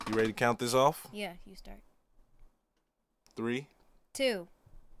You ready to count this off? Yeah, you start. 3, 2.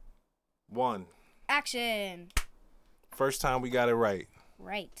 1. Action. First time we got it right.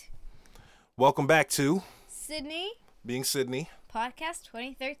 Right. Welcome back to Sydney. Being Sydney. Podcast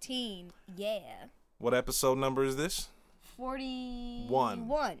 2013. Yeah. What episode number is this?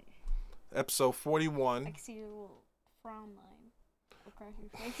 41. Episode 41. I can see your little frown line across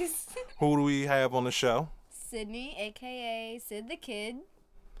your face. Who do we have on the show? Sydney, a.k.a. Sid the Kid.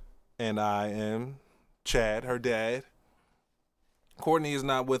 And I am Chad, her dad. Courtney is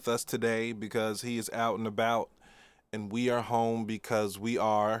not with us today because he is out and about, and we are home because we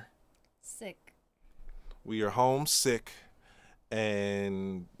are sick. We are home sick,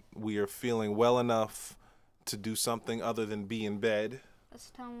 and we are feeling well enough to do something other than be in bed. Let's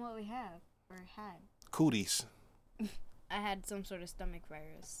tell them what we have or had. Cooties. I had some sort of stomach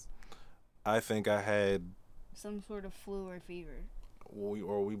virus. I think I had some sort of flu or fever.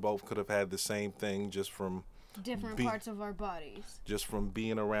 We both could have had the same thing just from different parts of our bodies. Just from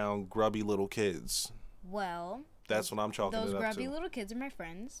being around grubby little kids. Well, that's what I'm chalking it up to. Those grubby little kids are my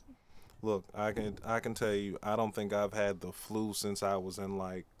friends. Look, I can tell you, I don't think I've had the flu since I was in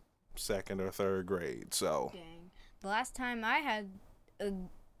like 2nd or 3rd grade. So. Dang. The last time I had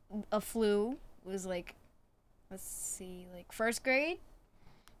a flu was like, let's see, like 1st grade.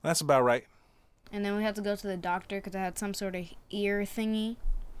 That's about right. And then we had to go to the doctor because I had some sort of ear thingy.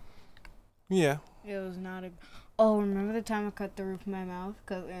 Yeah. It was not a... Oh, remember the time I cut the roof of my mouth?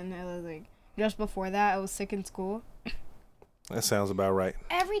 And it was like, just before that, I was sick in school. That sounds about right.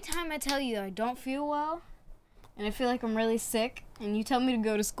 Every time I tell you I don't feel well, and I feel like I'm really sick, and you tell me to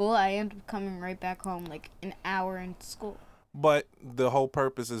go to school, I end up coming right back home like an hour into school. But the whole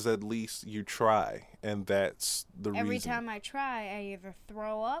purpose is at least you try, and that's the reason. Every time I try, I either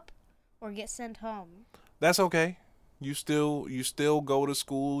throw up or get sent home. That's okay. You still go to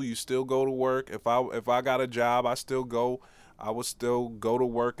school. You still go to work. If I got a job, I still go. I would still go to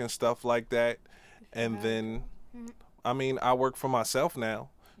work and stuff like that. And then, I mean, I work for myself now.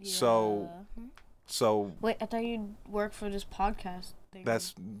 Yeah. So. Wait, I thought you'd work for this podcast thing.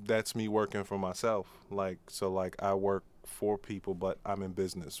 That's me working for myself. Like I work for people, but I'm in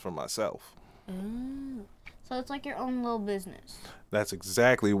business for myself. So it's like your own little business. That's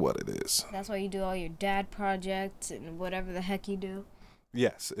exactly what it is. That's why you do all your dad projects and whatever the heck you do.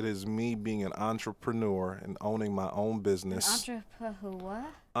 Yes, it is me being an entrepreneur and owning my own business. An what?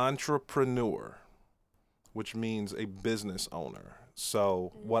 Entrepreneur, which means a business owner.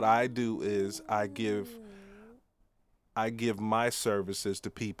 So what I do is I give my services to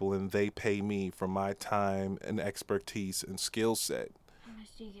people, and they pay me for my time and expertise and skill set. How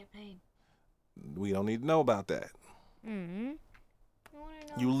much do you get paid? We don't need to know about that. Mm-hmm.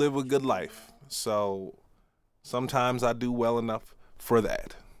 You live a good life. So sometimes I do well enough for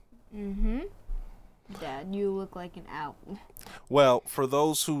that. Mm-hmm. Dad, you look like an owl. Well, for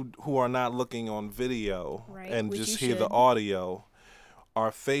those who are not looking on video and just hear the audio,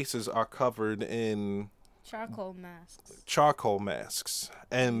 our faces are covered in charcoal masks.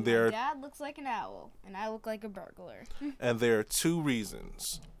 And my dad looks like an owl, and I look like a burglar. And there are 2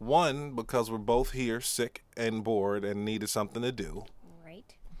 reasons. One, because we're both here sick and bored and needed something to do.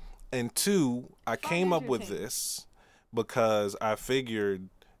 Right. And 2, I came up with this because I figured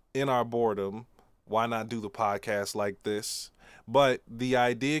in our boredom, why not do the podcast like this? But the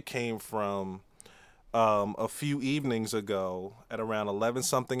idea came from a few evenings ago at around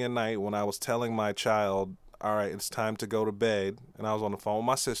 11-something at night when I was telling my child, all right, it's time to go to bed. And I was on the phone with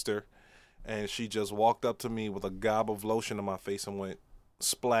my sister, and she just walked up to me with a gob of lotion in my face and went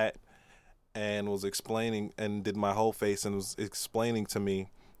splat, and was explaining and did my whole face and was explaining to me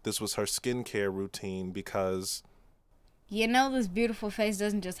this was her skincare routine because... this beautiful face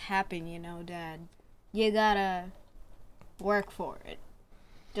doesn't just happen, Dad. You gotta work for it.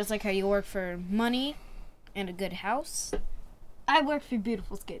 Just like how you work for money and a good house, I work for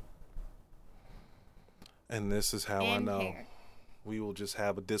beautiful skin. And this is how and I know hair. We will just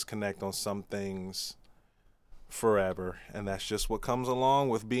have a disconnect on some things forever. And that's just what comes along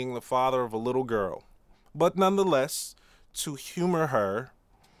with being the father of a little girl. But nonetheless, to humor her,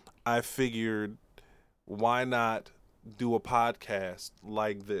 I figured, why not do a podcast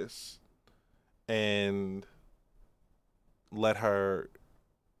like this and let her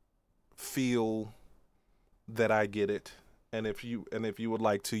feel that I get it. And if you would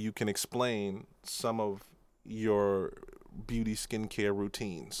like to, you can explain some of your beauty skincare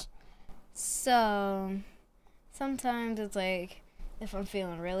routines. So sometimes it's like if I'm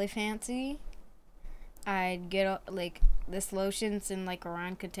feeling really fancy, I'd get like this lotion's in like a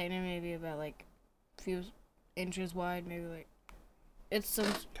round container, maybe about like a few inches wide, maybe like it's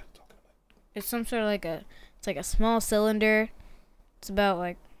some It's some sort of like it's like a small cylinder. It's about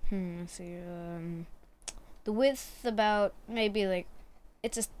like, let's see, the width about maybe like,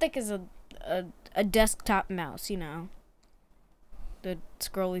 it's as thick as a desktop mouse, you know, the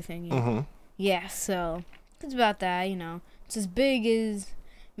scrolly thing. Mm-hmm. Yeah, so it's about that, you know. It's as big as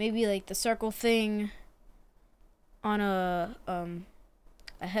maybe like the circle thing on a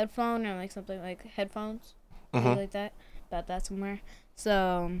headphone, or like something like headphones, maybe like that, about that somewhere.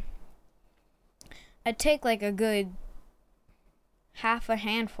 So I'd take like a good half a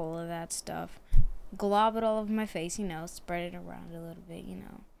handful of that stuff, glob it all over my face, you know, spread it around a little bit, you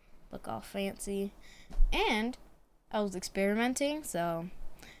know, look all fancy. And I was experimenting, so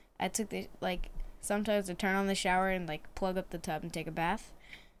I took the, like, sometimes I turn on the shower and like plug up the tub and take a bath.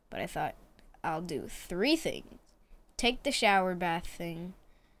 But I thought I'll do 3 things. Take the shower bath thing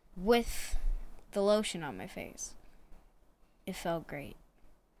with the lotion on my face. It felt great.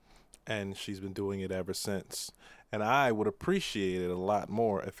 And she's been doing it ever since. And I would appreciate it a lot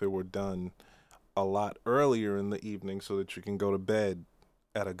more if it were done a lot earlier in the evening so that you can go to bed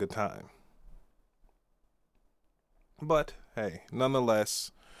at a good time. But, hey,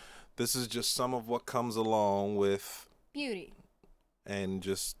 nonetheless, this is just some of what comes along with beauty and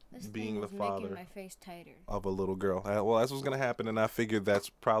just this being the thing is father making my face tighter. of a little girl. Well, that's what's going to happen, and I figured that's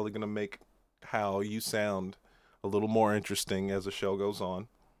probably going to make how you sound a little more interesting as the show goes on.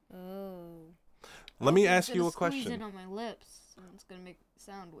 Oh. Let me ask you a question. Squeeze it on my lips. It's going to make it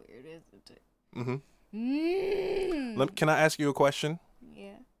sound weird, isn't it? Mm-hmm. Can I ask you a question?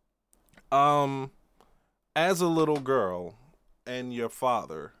 Yeah. As a little girl and your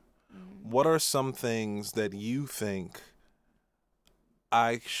father, what are some things that you think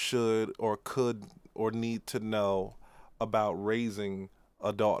I should or could or need to know about raising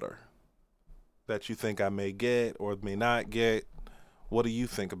a daughter that you think I may get or may not get? What do you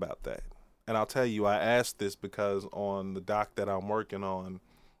think about that? And I'll tell you, I asked this because on the doc that I'm working on,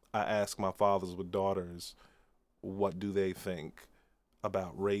 I ask my fathers with daughters, what do they think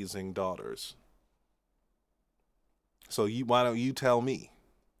about raising daughters? So why don't you tell me?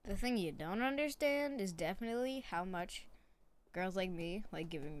 The thing you don't understand is definitely how much girls like me like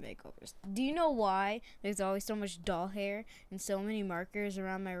giving makeovers. Do you know why there's always so much doll hair and so many markers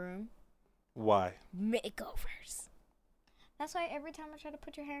around my room? Why? Makeovers. That's why every time I try to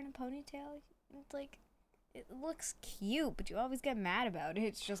put your hair in a ponytail, it's like, it looks cute, but you always get mad about it.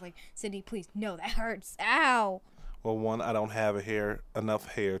 It's just like, Sydney, please, no, that hurts. Ow. Well, one, I don't have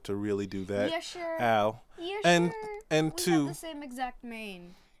enough hair to really do that. Yeah, sure. Ow. Yeah, and, sure. And we two, have the same exact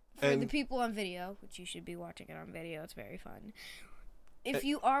mane. For the people on video, which you should be watching it on video, it's very fun. If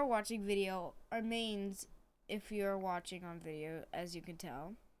you are watching video, our manes, if you're watching on video, as you can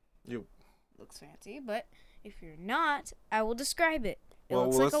tell, looks fancy. But if you're not, I will describe it. It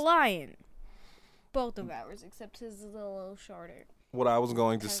looks like a lion. Both of ours, except his is a little shorter. What I was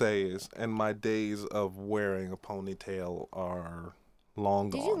going to say is, and my days of wearing a ponytail are long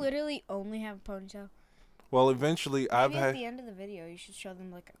gone. Did you literally only have a ponytail? Well, eventually Maybe at the end of the video, you should show them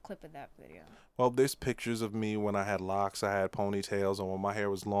like a clip of that video. Well, there's pictures of me when I had locks, I had ponytails, and when my hair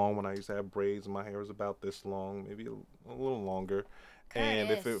was long, when I used to have braids, my hair was about this long, maybe a little longer.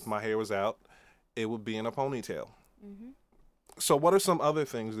 And if my hair was out, it would be in a ponytail. Mm-hmm. So what are some other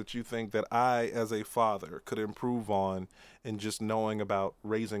things that you think that I, as a father, could improve on in just knowing about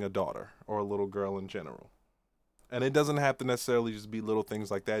raising a daughter or a little girl in general? And it doesn't have to necessarily just be little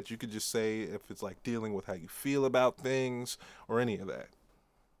things like that. You could just say if it's like dealing with how you feel about things or any of that.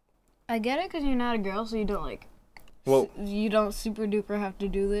 I get it because you're not a girl, so you don't like. Well, you don't super duper have to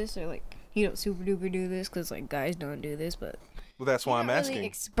do this, or like you don't super duper do this because like guys don't do this. But well, that's why I'm asking. Really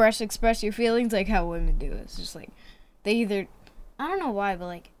express your feelings like how women do. It's just like they either, I don't know why, but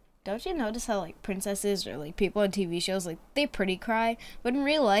like, don't you notice how like princesses or like people on TV shows like they pretty cry, but in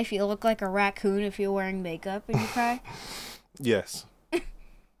real life you look like a raccoon if you're wearing makeup and you cry? Yes.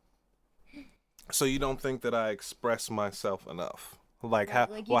 So you don't think that I express myself enough? Like how?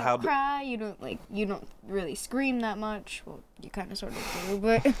 Like you don't cry. You don't really scream that much. Well, you kind of sort of do,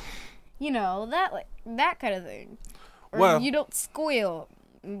 but you know that kind of thing. Or you don't squeal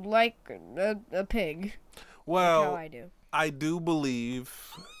like a pig. Well, like how I do. I do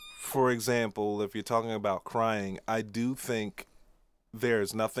believe. For example, if you're talking about crying, I do think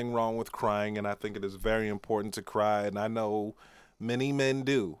there's nothing wrong with crying, and I think it is very important to cry, and I know many men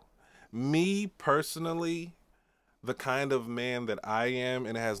do. Me, personally, the kind of man that I am,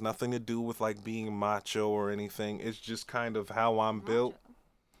 and it has nothing to do with, like, being macho or anything. It's just kind of how I'm built.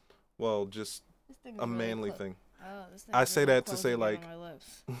 Well, just a manly thing. Oh, this thing I say that to say, like...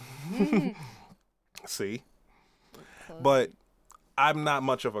 See? But... I'm not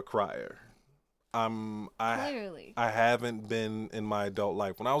much of a crier. Clearly. I haven't been in my adult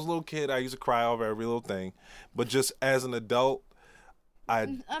life. When I was a little kid, I used to cry over every little thing, but just as an adult, I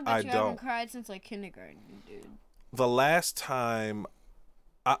bet I you haven't don't. cried since like kindergarten, dude. The last time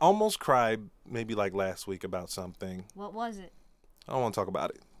I almost cried, maybe like last week about something. What was it? I don't want to talk about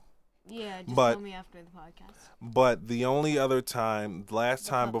it. Yeah, just But tell me after the podcast. but the only other time, last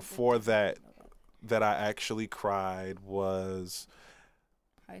time before that I actually cried was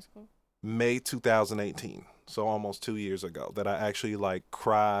High school. May 2018. So almost 2 years ago that I actually like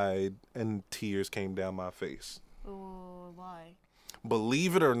cried and tears came down my face. Oh, why?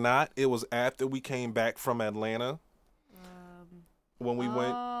 Believe it or not, it was after we came back from Atlanta. When we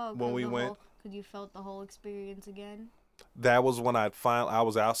went, because you felt the whole experience again. That was when I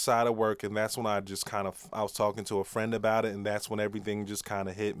was outside of work, and that's when I was talking to a friend about it, and that's when everything just kind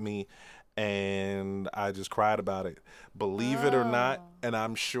of hit me, and I just cried about it. Believe it or not, and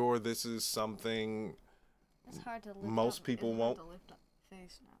I'm sure this is something it's hard to lift most people won't. To lift up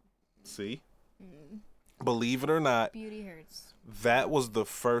face now. See? Believe it or not, beauty hurts. That was the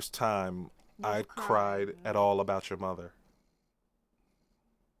first time I cried at all about your mother.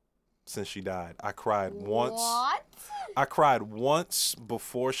 Since she died. I cried once. What? I cried once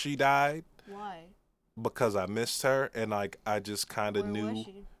before she died. Why? Because I missed her, and like I just kind of knew was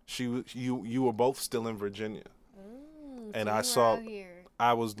she. You were both still in Virginia. Ooh, and so I saw here.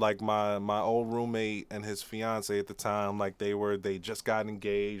 I was like my old roommate and his fiance at the time, like they just got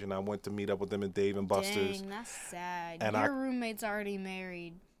engaged, and I went to meet up with them at Dave and Buster's. Dang, that's sad. And your roommate's already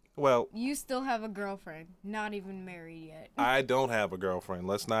married. Well, you still have a girlfriend, not even married yet. I don't have a girlfriend.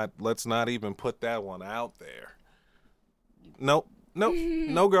 Let's not even put that one out there. Nope.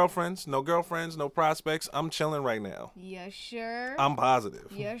 No girlfriends, no prospects. I'm chilling right now. You sure? I'm positive.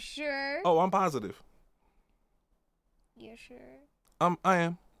 You sure? Oh, I'm positive. You sure? I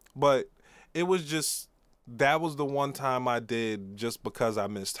am. But it was just, that was the one time I did just because I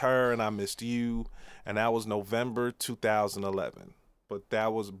missed her and I missed you, and that was November 2011.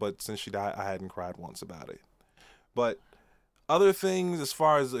 But since she died, I hadn't cried once about it. But other things, as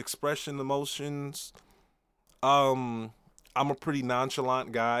far as expression emotions, I'm a pretty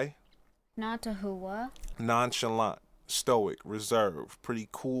nonchalant guy. Not to who, what? Nonchalant, stoic, reserved, pretty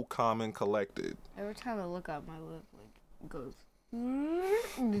cool, calm, and collected. Every time I look up, my lip like goes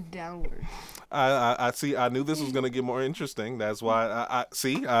downward. I see. I knew this was gonna get more interesting. That's why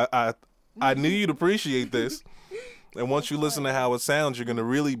I knew you'd appreciate this. And once you listen to how it sounds, you're gonna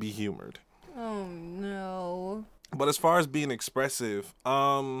really be humored. Oh no. But as far as being expressive,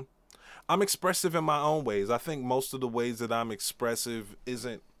 I'm expressive in my own ways. I think most of the ways that I'm expressive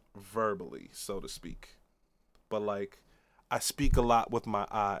isn't verbally, so to speak. But like, I speak a lot with my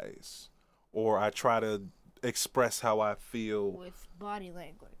eyes, or I try to express how I feel with body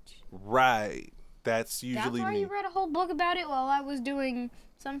language. Right. That's usually That's why me. you read a whole book about it while I was doing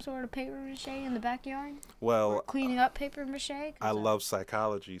some sort of paper mache in the backyard? Well, or cleaning up paper mache? I love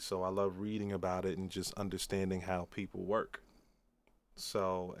psychology, so I love reading about it and just understanding how people work.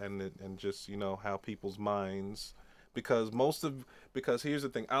 So, and just, how people's minds, because here's the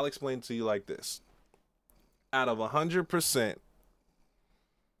thing, I'll explain it to you like this. Out of 100%,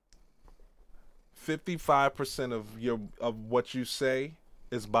 55% of what you say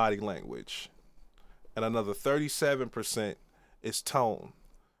is body language, and another 37% is tone.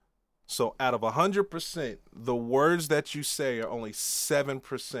 So out of 100%, the words that you say are only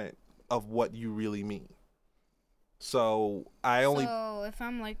 7% of what you really mean. So if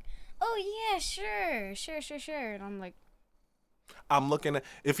I'm like, oh yeah, sure, and I'm looking at,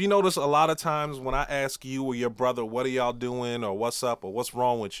 if you notice, a lot of times when I ask you or your brother, what are y'all doing, or what's up, or what's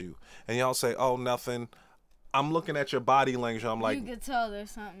wrong with you, and y'all say, oh, nothing, I'm looking at your body language. I'm like, you could tell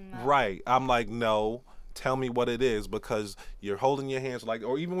there's something up. Right. I'm like, no, tell me what it is, because you're holding your hands like,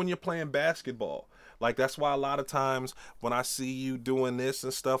 or even when you're playing basketball. Like, that's why a lot of times when I see you doing this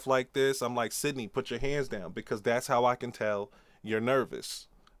and stuff like this, I'm like, Sydney, put your hands down, because that's how I can tell you're nervous.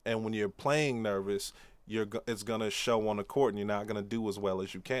 And when you're playing nervous, it's going to show on the court, and you're not going to do as well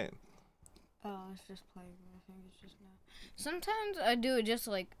as you can. Oh, it's just playing. I think it's just not. Sometimes I do it just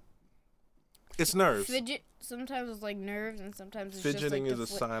like, it's nerves. Fidget. Sometimes it's like nerves, and sometimes it's fidgeting just like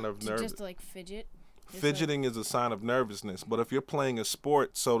is a sign of nerves. Just to like fidget. Fidgeting is a sign of nervousness. But if you're playing a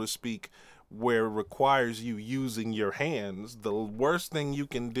sport, so to speak, where it requires you using your hands, the worst thing you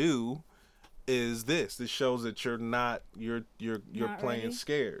can do is this. This shows that you're not playing ready.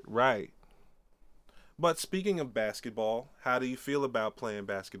 Scared, right? But speaking of basketball, how do you feel about playing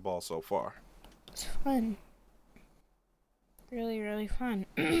basketball so far? It's fun. Really, really fun.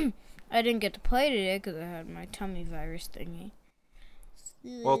 I didn't get to play today because I had my tummy virus thingy.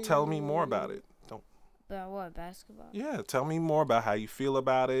 Well, tell me more about it. About what, basketball? Yeah, tell me more about how you feel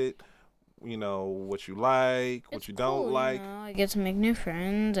about it. You know, what you like, what It's you cool, don't like. You know, I get to make new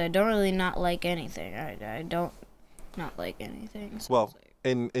friends. I don't really not like anything. I don't not like anything. So Well,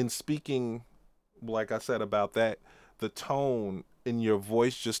 in speaking, like I said about that, the tone in your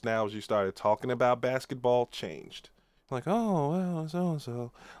voice just now as you started talking about basketball changed. Like, oh, well, so and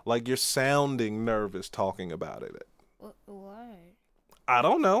so. Like you're sounding nervous talking about it. Why? I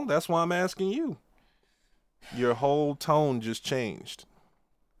don't know. That's why I'm asking you. Your whole tone just changed.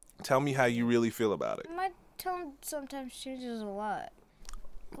 Tell me how you really feel about it. My tone sometimes changes a lot.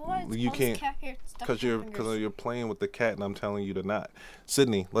 Why is You all this can't cat hair stuck because in my you're fingers? playing with the cat, and I'm telling you to not.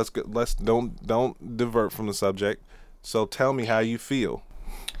 Sydney, let's don't divert from the subject. So tell me how you feel.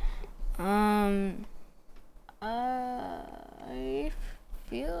 I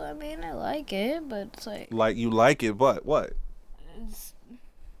feel. I mean, I like it, but it's Like you like it, but what? it's,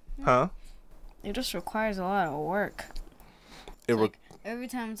 Huh? it just requires a lot of work. It Like every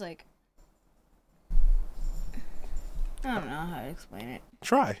time it's like I don't know how to explain it.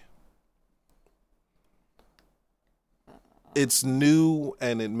 try. It's new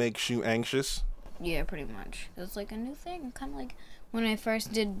and it makes you anxious. Yeah, pretty much. It's like a new thing. Kind of like when I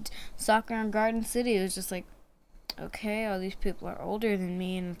first did soccer in Garden City. It was just like, okay, all these people are older than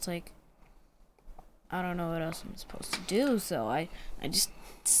me, and it's like, I don't know what else I'm supposed to do. So I just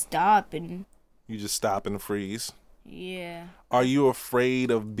stop and You just stop and freeze. yeah. Are you afraid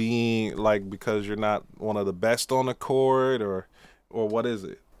of being like because you're not one of the best on the court or what is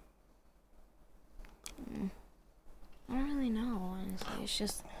it? I don't really know, honestly. It's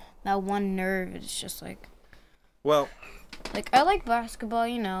just that one nerve. It's just like Well, I like basketball,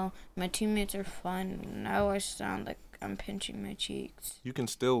 you know. My teammates are fun. And I always sound like I'm pinching my cheeks. you can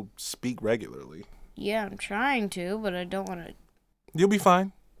still speak regularly. Yeah, I'm trying to, but I don't want You'll be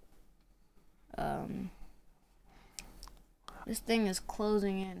fine. to. This thing is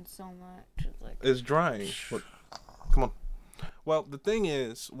closing in so much. It's like It's drying. Come on. Well, the thing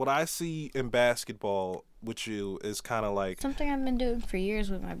is, what I see in basketball with you is kind of like something I've been doing for years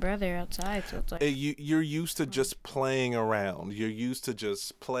with my brother outside. So it's like you're used to just playing around. You're used to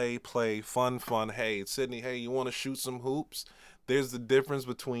just play, fun. Hey, Sydney, hey, you want to shoot some hoops? There's the difference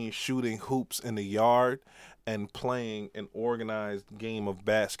between shooting hoops in the yard and playing an organized game of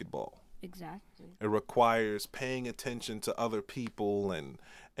basketball. exactly. It requires paying attention to other people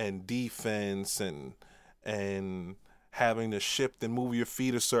and defense and having to shift and move your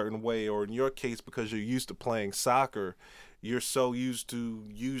feet a certain way, or in your case, because you're used to playing soccer, you're so used to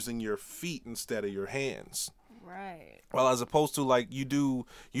using your feet instead of your hands. Right. Well, as opposed to like you do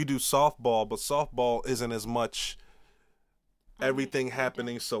softball, but softball isn't as much everything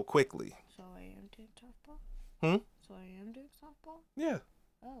happening so quickly. So I am doing softball? Hmm? So I am doing softball? Yeah.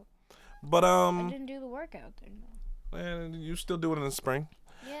 Oh. But I didn't do the workout thing though. and you still do it in the spring.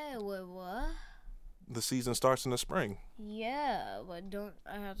 Yeah, what? The season starts in the spring. Yeah, but don't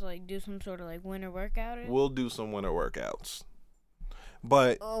I have to like do some sort of like winter workout? We'll do some winter workouts.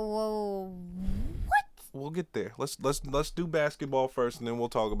 But Oh, what? we'll get there. Let's do basketball first and then we'll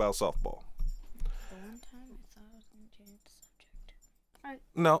talk about softball. The one time I thought I was going to change the subject.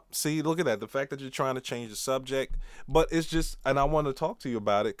 No, see, look at that. The fact that you're trying to change the subject, but it's just, and I want to talk to you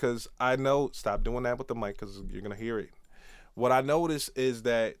about it because I know, stop doing that with the mic because you're going to hear it. What I notice is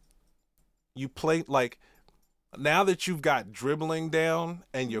that you play, like, now that you've got dribbling down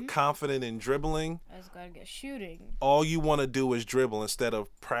and you're confident in dribbling, I just got to get shooting. all you want to do is dribble instead of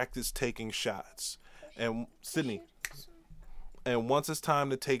practice taking shots. And Sydney, and once it's time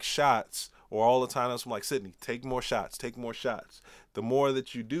to take shots, or all the time I'm like, Sydney, take more shots. The more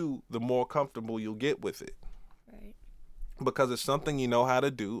that you do, the more comfortable you'll get with it. Right. Because it's something you know how to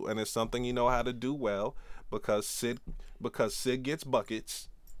do, and it's something you know how to do well. Because Sid gets buckets.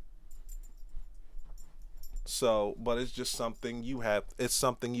 So, but it's just something you have. It's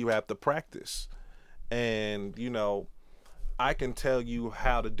something you have to practice, and you know, I can tell you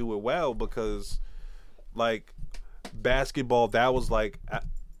how to do it well because, like, basketball, that was like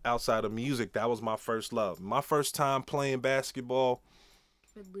outside of music, that was my first love. My first time playing basketball.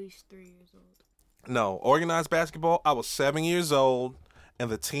 At least 3 years old. No, organized basketball. I was 7 years old, and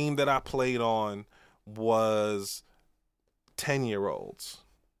the team that I played on was 10-year-olds.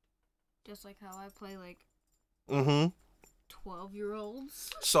 Just like how I play like 12-year-olds.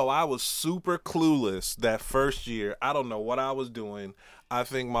 So I was super clueless that first year. I don't know what I was doing. I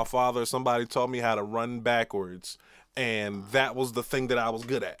think my father or somebody taught me how to run backwards, and that was the thing that I was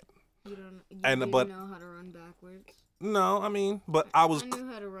good at. You didn't know how to run backwards? No, I mean, but I knew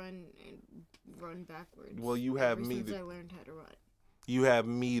how to run backwards. Well, you have ever me. Since I learned how to run. you have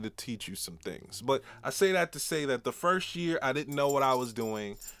me to teach you some things. But I say that to say that the first year I didn't know what I was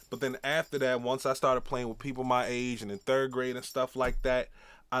doing. But then after that, once I started playing with people my age and in third grade and stuff like that,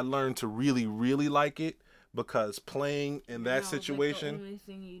 I learned to really, really like it because playing in that situation. Like the only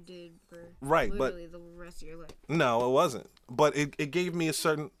thing you did for right, literally the rest of your life. No, it wasn't. But it gave me a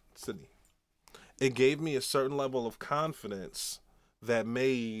certain Sydney. It gave me a certain level of confidence that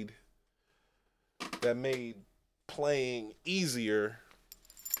made playing easier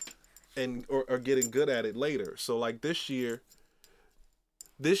and or getting good at it later. So like this year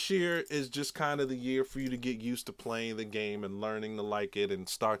is just kind of the year for you to get used to playing the game and learning to like it and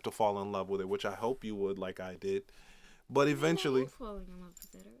start to fall in love with it, which I hope you would, like I did. But eventually, falling in love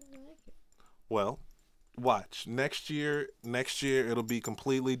with it. I really like it. Well, watch next year. Next year it'll be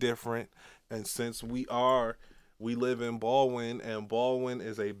completely different. And since we live in Baldwin, and Baldwin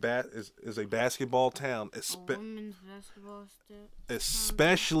is a basketball town, women's basketball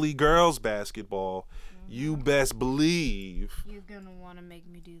especially girls basketball. Mm-hmm. You best believe you're gonna want to make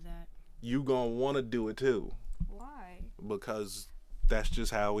me do that. You gonna want to do it too. Why? Because that's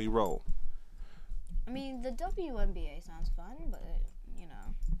just how we roll. I mean, the WNBA sounds fun, but I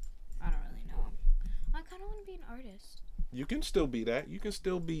don't really know. I kind of want to be an artist. You can still be that. You can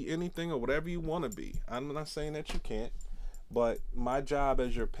still be anything or whatever you want to be. I'm not saying that you can't. But my job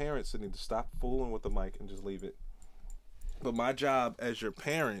as your parent, Sydney, to stop fooling with the mic and just leave it. But my job as your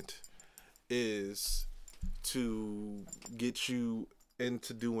parent is to get you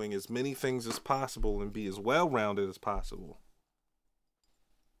into doing as many things as possible and be as well-rounded as possible.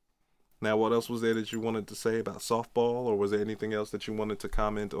 Now, what else was there that you wanted to say about softball? Or was there anything else that you wanted to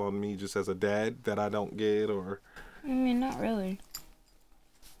comment on me just as a dad that I don't get? Or I mean, not really.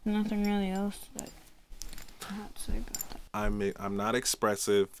 Nothing really else that I have to say about that. I'm not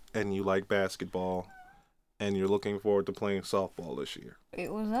expressive, and you like basketball, and you're looking forward to playing softball this year.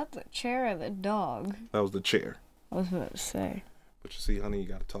 It was that the chair or the dog? That was the chair. I was about to say. But you see, honey, you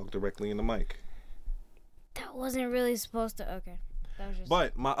got to talk directly in the mic. That wasn't really supposed to. Okay. That was just.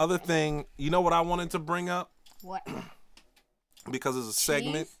 But my other thing, you know what I wanted to bring up? What? Because it's a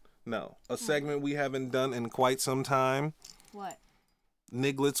segment. No, a segment we haven't done in quite some time. What?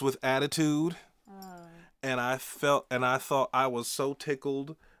 Nigglets with Attitude. And I thought I was so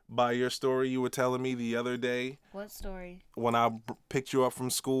tickled by your story you were telling me the other day. What story? When I picked you up from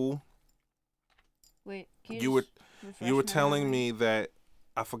school. Wait, you were telling me that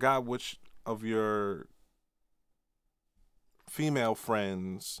I forgot which of your female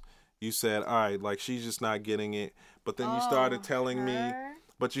friends you said, all right, like she's just not getting it. But then you started telling me.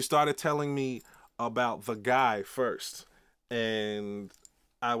 But you started telling me about the guy first, and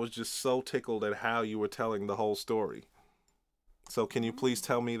I was just so tickled at how you were telling the whole story. So can you please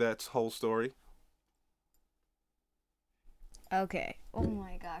tell me that whole story? Okay. Oh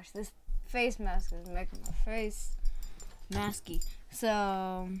my gosh, this face mask is making my face masky.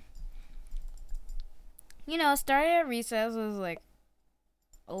 So, started at recess. It was like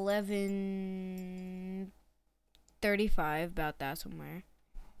 11:35, about that somewhere.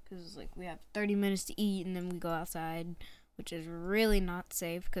 Because like we have 30 minutes to eat and then we go outside, which is really not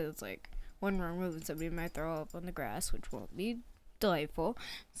safe because it's like one wrong move and somebody might throw up on the grass, which won't be delightful.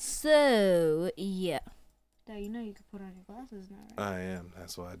 So yeah. Now you can put on your glasses now, right? I am.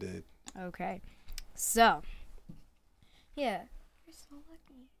 That's what I did. Okay. So yeah. You're so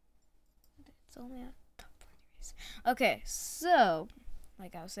lucky. It's only a top 4 years. Okay, so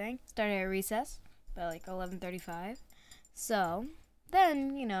like I was saying, started at recess by like 11:35. So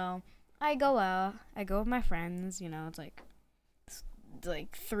then, I go out. I go with my friends. It's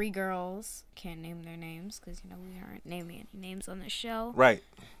like 3 girls. Can't name their names because, we aren't naming any names on this show. Right.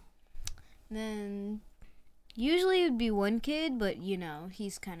 Then, usually it would be one kid, but,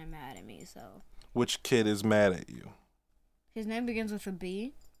 he's kind of mad at me, so. Which kid is mad at you? His name begins with a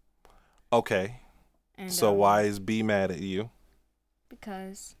B. Okay. And, so why is B mad at you?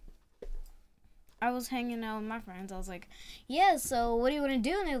 Because I was hanging out with my friends. I was like, yeah, so what do you want to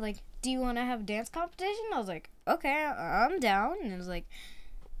do? And they were like, do you want to have a dance competition? I was like, okay, I'm down. And it was like,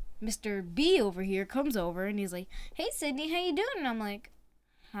 Mr. B over here comes over and he's like, hey, Sydney, how you doing? And I'm like,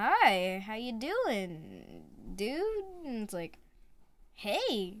 hi, how you doing, dude? And it's like,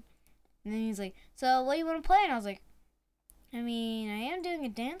 hey. And then he's like, so what do you want to play? And I was like, I mean, I am doing a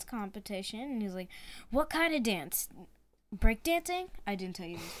dance competition. And he's like, what kind of dance? Breakdancing? I didn't tell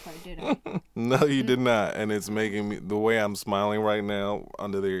you this part, did I? No, you did not. And it's making me, the way I'm smiling right now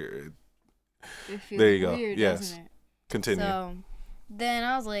under there. It feels there you weird, go. Yes. Doesn't it? Continue. So then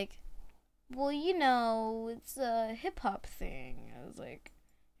I was like, well, it's a hip hop thing. I was like,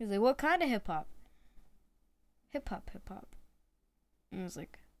 he's like, what kind of hip hop? Hip hop. And I was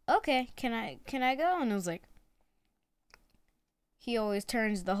like, okay, can I go? And I was like, he always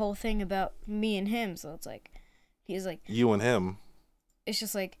turns the whole thing about me and him. So it's like, he's like, you and him. It's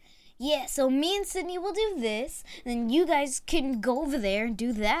just like, yeah, so me and Sydney will do this, and then you guys can go over there and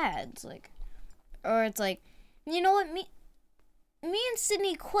do that. It's like, or it's like, you know what, me and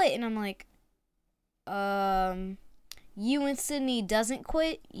Sydney quit, and I'm like, you and Sydney doesn't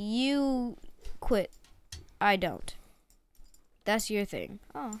quit, you quit, I don't. That's your thing.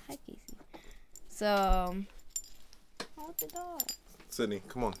 Oh, hi, Casey. So, oh, the dog. Sydney,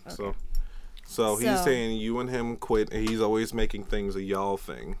 come on. Okay. So he's saying you and him quit, and he's always making things a y'all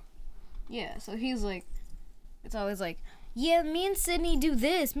thing. Yeah, so he's like, it's always like, yeah, me and Sydney do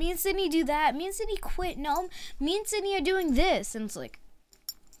this, me and Sydney do that, me and Sydney quit, no, me and Sydney are doing this, and it's like,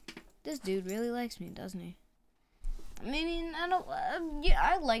 this dude really likes me, doesn't he? I mean,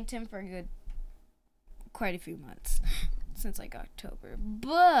 I liked him for quite a few months, since like October,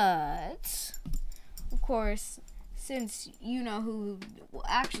 but, of course, since you know who, well,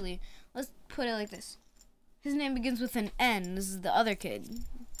 actually, let's put it like this, his name begins with an N, this is the other kid.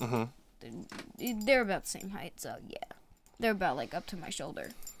 Mm-hmm. They're about the same height, so yeah. They're about like up to my shoulder.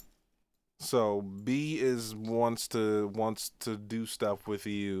 So B wants to do stuff with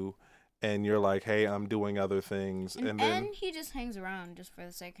you, and you're like, hey, I'm doing other things, and then he just hangs around just for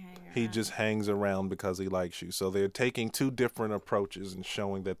the sake of hanging around. He just hangs around because he likes you. So they're taking two different approaches and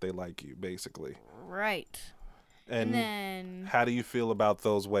showing that they like you, basically. Right. And then how do you feel about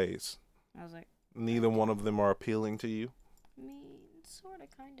those ways? I was like, neither one of them are appealing to you. I mean, sort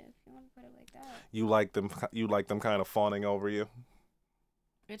of, kind of, if you want to put it like that. You like them kind of fawning over you?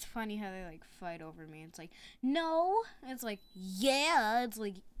 It's funny how they like fight over me. It's like, no. It's like, yeah. It's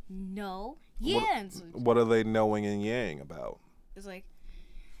like, no. Yeah. What are they knowing and yang about? It's like,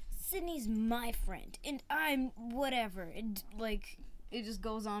 Sydney's my friend and I'm whatever. And like, it just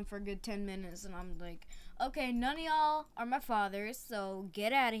goes on for a good 10 minutes and I'm like, okay, none of y'all are my fathers, so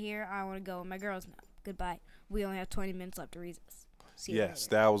get out of here. I want to go with my girls now. Goodbye. We only have 20 minutes left to recess. Yes,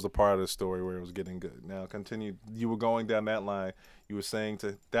 that was the part of the story where it was getting good. Now continue. You were going down that line. You were saying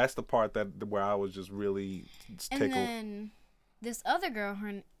that's the part where I was just really tickled. And then this other girl,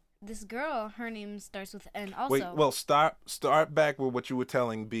 her name starts with N also. Wait, well, start back with what you were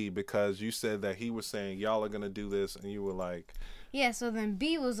telling B, because you said that he was saying y'all are going to do this, and you were like... Yeah, so then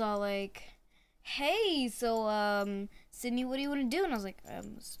B was all like, hey, so, Sydney, what do you want to do? And I was like, I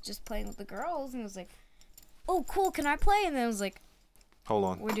was just playing with the girls. And it was like, oh, cool, can I play? And then I was like, hold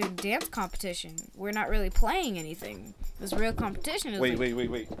on. We're doing dance competition. We're not really playing anything. This real competition is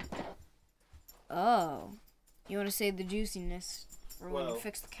Wait. Oh. You want to save the juiciness for when you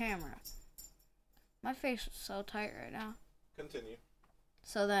fix the camera. My face is so tight right now. Continue.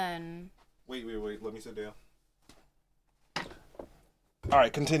 So then... Wait. Let me sit down.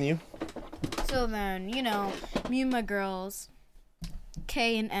 Alright, continue. So then, you know, me and my girls,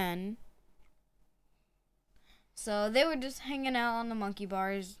 K and N. So they were just hanging out on the monkey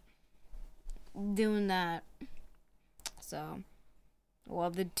bars, doing that. So, while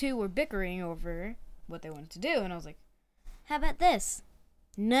the two were bickering over what they wanted to do, and I was like, how about this?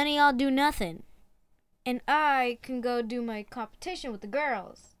 None of y'all do nothing. And I can go do my competition with the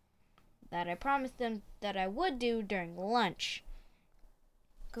girls that I promised them that I would do during lunch.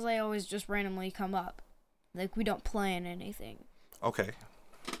 Because I always just randomly come up. Like, we don't plan anything. Okay.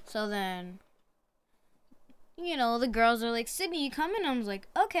 So then, you know, the girls are like, Sydney, you coming? I was like,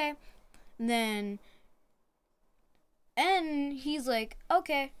 okay. And then, and he's like,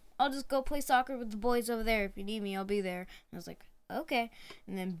 okay, I'll just go play soccer with the boys over there. If you need me, I'll be there. And I was like, okay.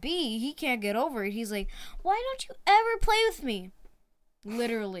 And then B, he can't get over it. He's like, why don't you ever play with me?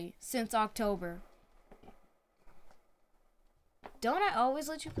 Literally, since October. Don't I always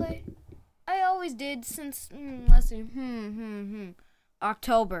let you play? I always did since, let's see,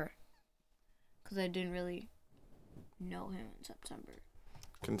 October. Because I didn't really know him in September.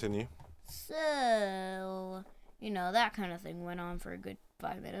 Continue. So, you know, that kind of thing went on for a good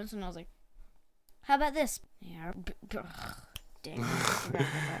 5 minutes. And I was like, how about this? Yeah, dang, I forgot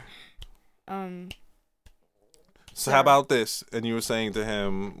about that. So how about this? And you were saying to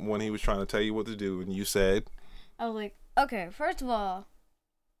him when he was trying to tell you what to do, and you said... I was like, okay, first of all,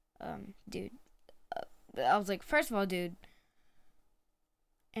 dude,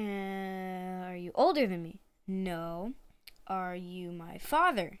 are you older than me? No. Are you my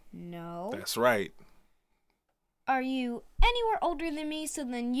father? No. That's right. Are you anywhere older than me so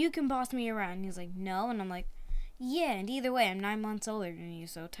then you can boss me around? And he's like, no. And I'm like, yeah, and either way, I'm 9 months older than you,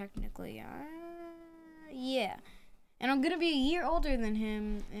 so technically, yeah. And I'm going to be a year older than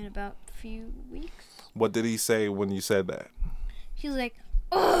him in about a few weeks. What did he say when you said that? She's like,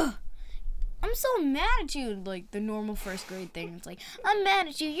 ugh, I'm so mad at you. Like the normal first grade thing. It's like, I'm mad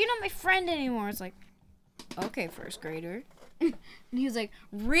at you. You're not my friend anymore. It's like, okay, first grader. And he was like,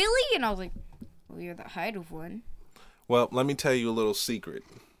 really? And I was like, well, you're the height of one. Well, let me tell you a little secret.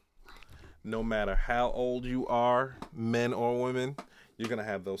 No matter how old you are, men or women, you're gonna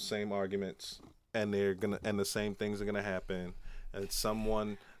have those same arguments, and the same things are gonna happen. And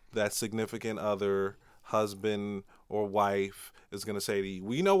someone, that significant other, husband or wife, is gonna say to you,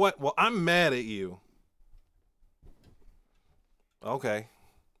 "Well, you know what? Well, I'm mad at you." Okay,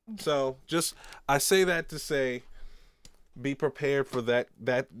 so I say that to say, be prepared for that.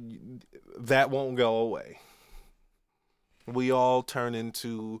 That won't go away. We all turn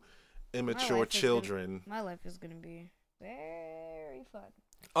into immature children. My life is gonna be very fun.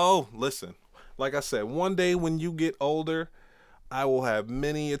 Oh, listen. Like I said, one day when you get older, I will have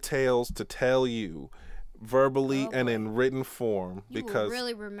many tales to tell you, verbally and in written form. You will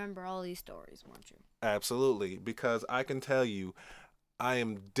really remember all these stories, won't you? Absolutely. Because I can tell you, I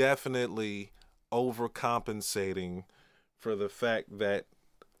am definitely overcompensating for the fact that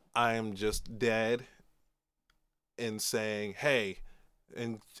I am just dead and saying, hey,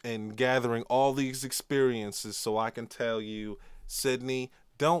 and gathering all these experiences so I can tell you, Sydney,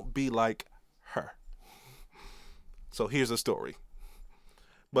 don't be like her. So here's a story.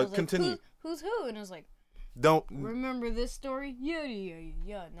 But continue. Like, who's who? And I was like, don't remember this story?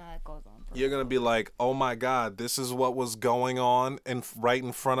 Yeah. Now it goes on. You're going to be like, oh my God, this is what was going on right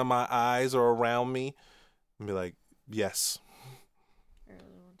in front of my eyes or around me. And be like, yes. I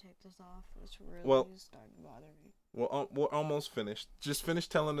really want to take this off. It's really starting to bother me. Well, we're almost finished. Just finish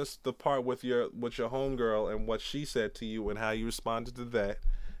telling us the part with your homegirl and what she said to you and how you responded to that.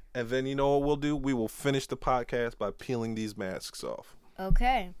 And then you know what we'll do? We will finish the podcast by peeling these masks off.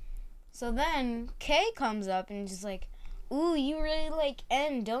 Okay. So then Kay comes up and just like, ooh, you really like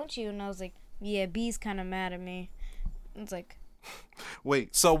N, don't you? And I was like, yeah, B's kind of mad at me. And it's like,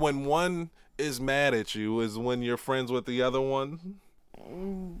 wait, so when one is mad at you is when you're friends with the other one?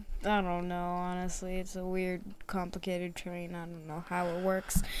 I don't know, honestly. It's a weird, complicated train. I don't know how it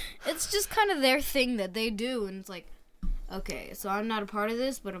works. It's just kind of their thing that they do, and it's like, okay, so I'm not a part of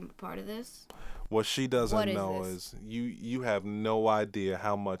this, but I'm a part of this. What she doesn't know is you have no idea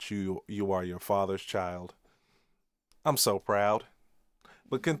how much you are your father's child. I'm so proud.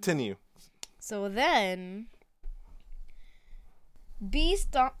 But continue. So then, B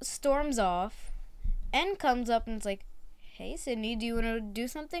storms off, N comes up and it's like, hey, Sydney, do you want to do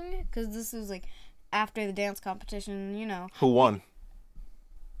something? Because this is, like, after the dance competition, you know. Who won?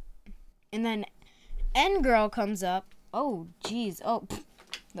 And then N girl comes up. Oh, jeez. Oh,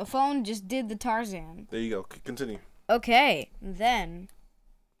 the phone just did the Tarzan. There you go. Continue. Okay. Then,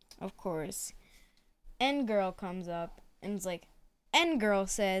 of course, N girl comes up and it's like, N girl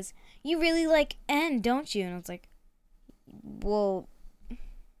says, you really like N, don't you? And it's like, well,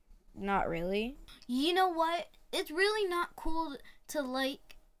 not really. You know what? It's really not cool to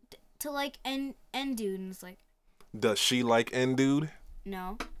like N dude. And it's like, does she like N dude?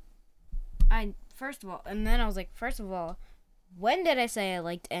 No. First of all, and then I was like, first of all, when did I say I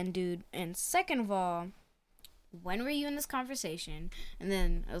liked N dude? And second of all, when were you in this conversation? And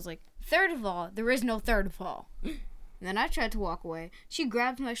then I was like, third of all, there is no third of all. And then I tried to walk away. She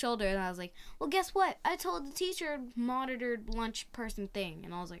grabbed my shoulder and I was like, well, guess what? I told the teacher monitored lunch person thing.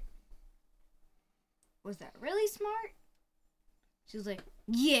 And I was like, was that really smart? She was like,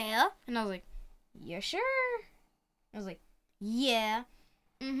 yeah. And I was like, yeah, sure. I was like, yeah.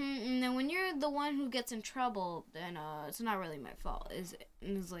 And then when you're the one who gets in trouble, then it's not really my fault, is it?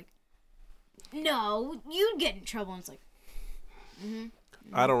 And it's like, no, you'd get in trouble. And it's like,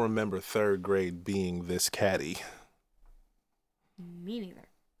 I don't remember third grade being this catty. Me neither.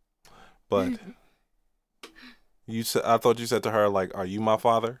 But I thought you said to her, like, are you my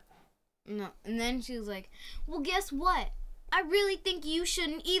father? No. And then she was like, well, guess what? I really think you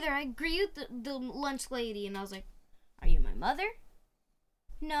shouldn't either. I agree with the lunch lady. And I was like, are you my mother?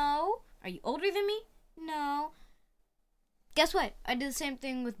 No. Are you older than me? No. Guess what? I did the same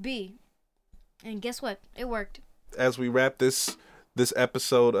thing with B. And guess what? It worked. As we wrap this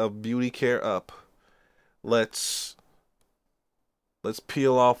episode of Beauty Care up, let's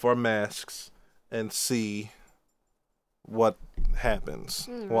peel off our masks and see what happens.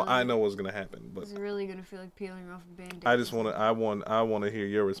 Well, I know what's gonna happen, but it's really gonna feel like peeling off a Band-Aid. I wanna hear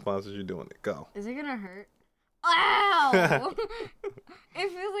your response as you're doing it. Go. Is it gonna hurt? Ow!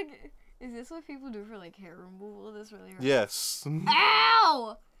 It feels like, is this what people do for like hair removal? This really hurts. Yes.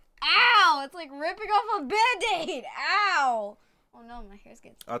 Ow! Ow! It's like ripping off a Band-Aid. Ow! Oh no, my hair's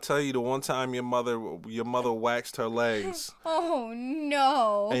getting. I'll tell you the one time your mother waxed her legs. Oh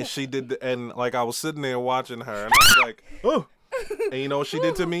no. And she did, and like I was sitting there watching her, and I was like, oh. And you know what she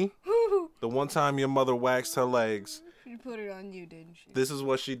did to me? The one time your mother waxed her legs. She put it on you, didn't she? This is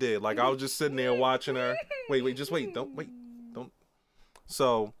what she did. Like I was just sitting there watching her. Wait, just wait. Don't.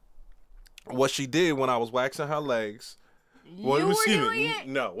 So, what she did when I was waxing her legs. You were doing it?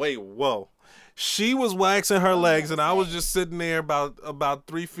 No, wait, whoa. She was waxing her legs, and I was just sitting there about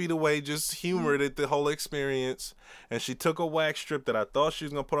 3 feet away, just humored at the whole experience. And she took a wax strip that I thought she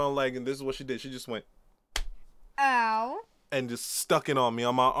was gonna put on her leg, and this is what she did. She just went, ow, and just stuck it on me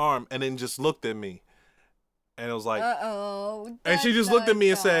on my arm, and then just looked at me, and it was like, uh-oh. And she just looked at me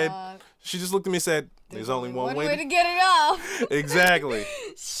and said, "There's only one way to get it off." Exactly.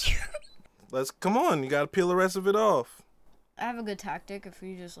 Come on, you gotta peel the rest of it off. I have a good tactic if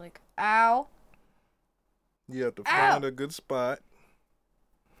you just like, ow. You have to find a good spot.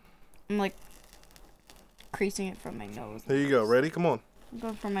 I'm like creasing it from my nose. There you go. Ready? Come on. I'm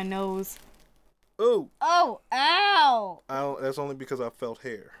going for my nose. Oh. Oh, ow. That's only because I felt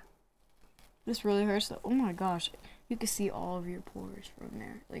hair. This really hurts though. Oh my gosh. You can see all of your pores from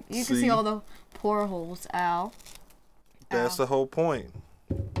there. Like you can see all the pore holes. Ow. That's the whole point.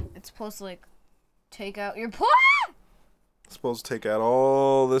 It's supposed to like take out your pore. It's supposed to take out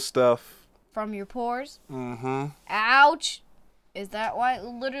all this stuff from your pores. Mm-hmm. Ouch. Is that why it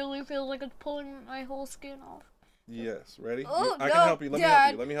literally feels like it's pulling my whole skin off? Yes. Ready? Oh, I can help you.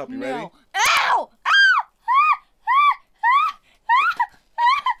 Let me help you. No. Ready? Ow!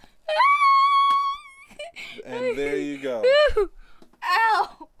 And there you go.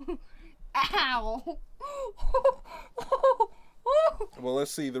 Ow! Ow! Well,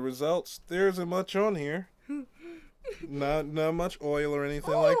 let's see the results. There isn't much on here. Not much oil or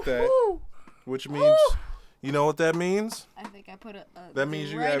anything like that. Which means, you know what that means? I think I put that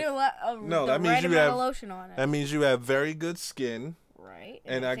means you have lotion on it. That means you have very good skin. Right.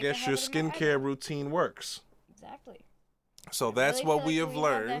 And I guess your skincare routine works. Exactly. So that's what we have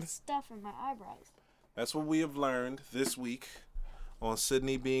learned. That stuff in my eyebrows. That's what we have learned this week on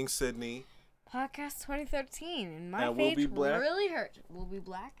Sydney Being Sydney. Podcast 2013, and my face really hurt. We'll be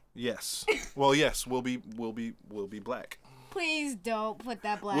black. Yes. Well, yes, we'll be black. Please don't put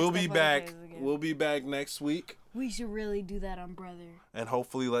that black. We'll be back. We'll be back next week. We should really do that on Brother. And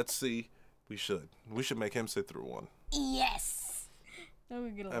hopefully, let's see. We should make him sit through one. Yes.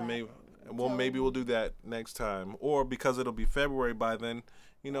 Maybe we'll do that next time, or because it'll be February by then.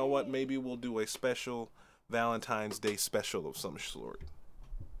 You know what? Maybe we'll do a special Valentine's Day special of some sort.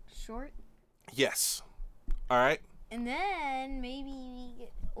 Short? Yes. All right. And then maybe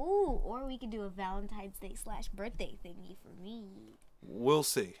or we could do a Valentine's Day / birthday thingy for me. We'll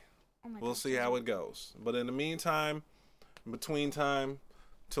see. We'll see how it goes. But in the meantime, between time,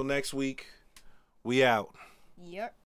 till next week, we out. Yep.